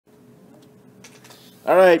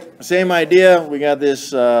Alright, same idea. We got this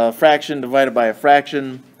fraction divided by a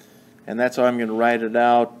fraction, and that's how I'm going to write it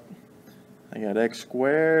out. I got x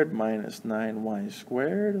squared minus 9y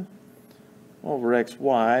squared over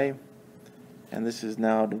xy, and this is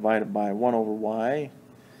now divided by 1 over y.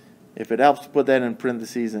 If it helps to put that in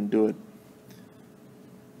parentheses, and do it.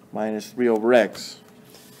 Minus 3 over x.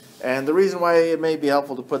 And the reason why it may be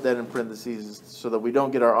helpful to put that in parentheses is so that we don't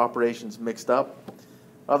get our operations mixed up.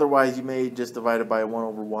 Otherwise, you may just divide it by 1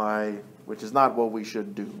 over y, which is not what we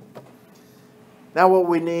should do. Now what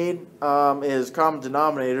we need is common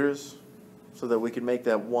denominators so that we can make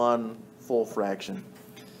that one full fraction.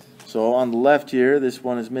 So on the left here, this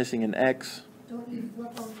one is missing an x. Don't you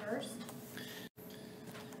flip them first?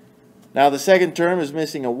 Now the second term is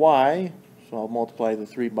missing a y, so I'll multiply the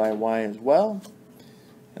 3 by y as well.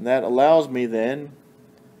 And that allows me then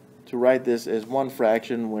to write this as one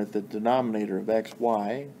fraction with the denominator of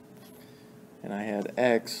xy. And I had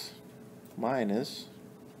x minus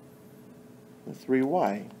the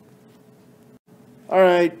 3y.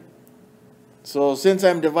 Alright, so since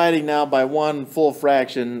I'm dividing now by one full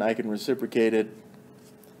fraction, I can reciprocate it.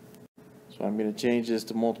 So I'm going to change this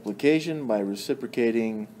to multiplication by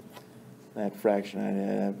reciprocating that fraction. I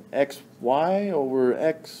have xy over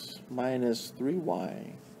x minus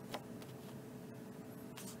 3y.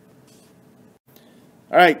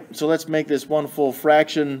 Alright, so let's make this one full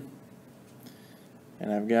fraction.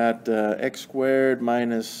 And I've got x squared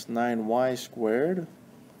minus 9y squared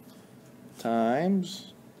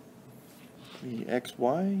times the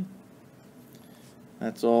xy.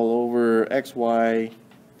 That's all over xy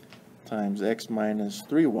times x minus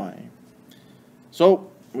 3y.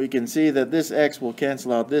 So we can see that this x will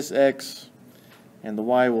cancel out this x, and the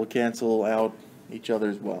y will cancel out each other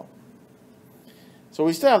as well. So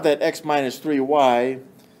we still have that x minus 3y.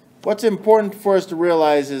 What's important for us to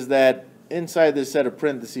realize is that inside this set of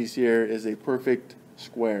parentheses here is a perfect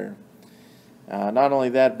square. Not only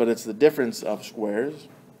that, but it's the difference of squares.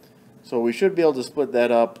 So we should be able to split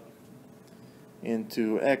that up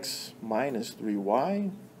into x minus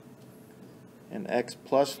 3y and x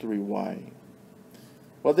plus 3y.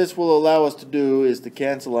 What this will allow us to do is to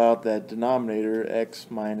cancel out that denominator x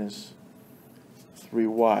minus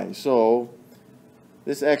 3y. So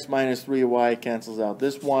this x minus 3y cancels out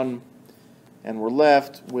this one, and we're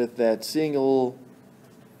left with that single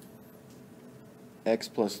x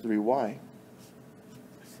plus 3y.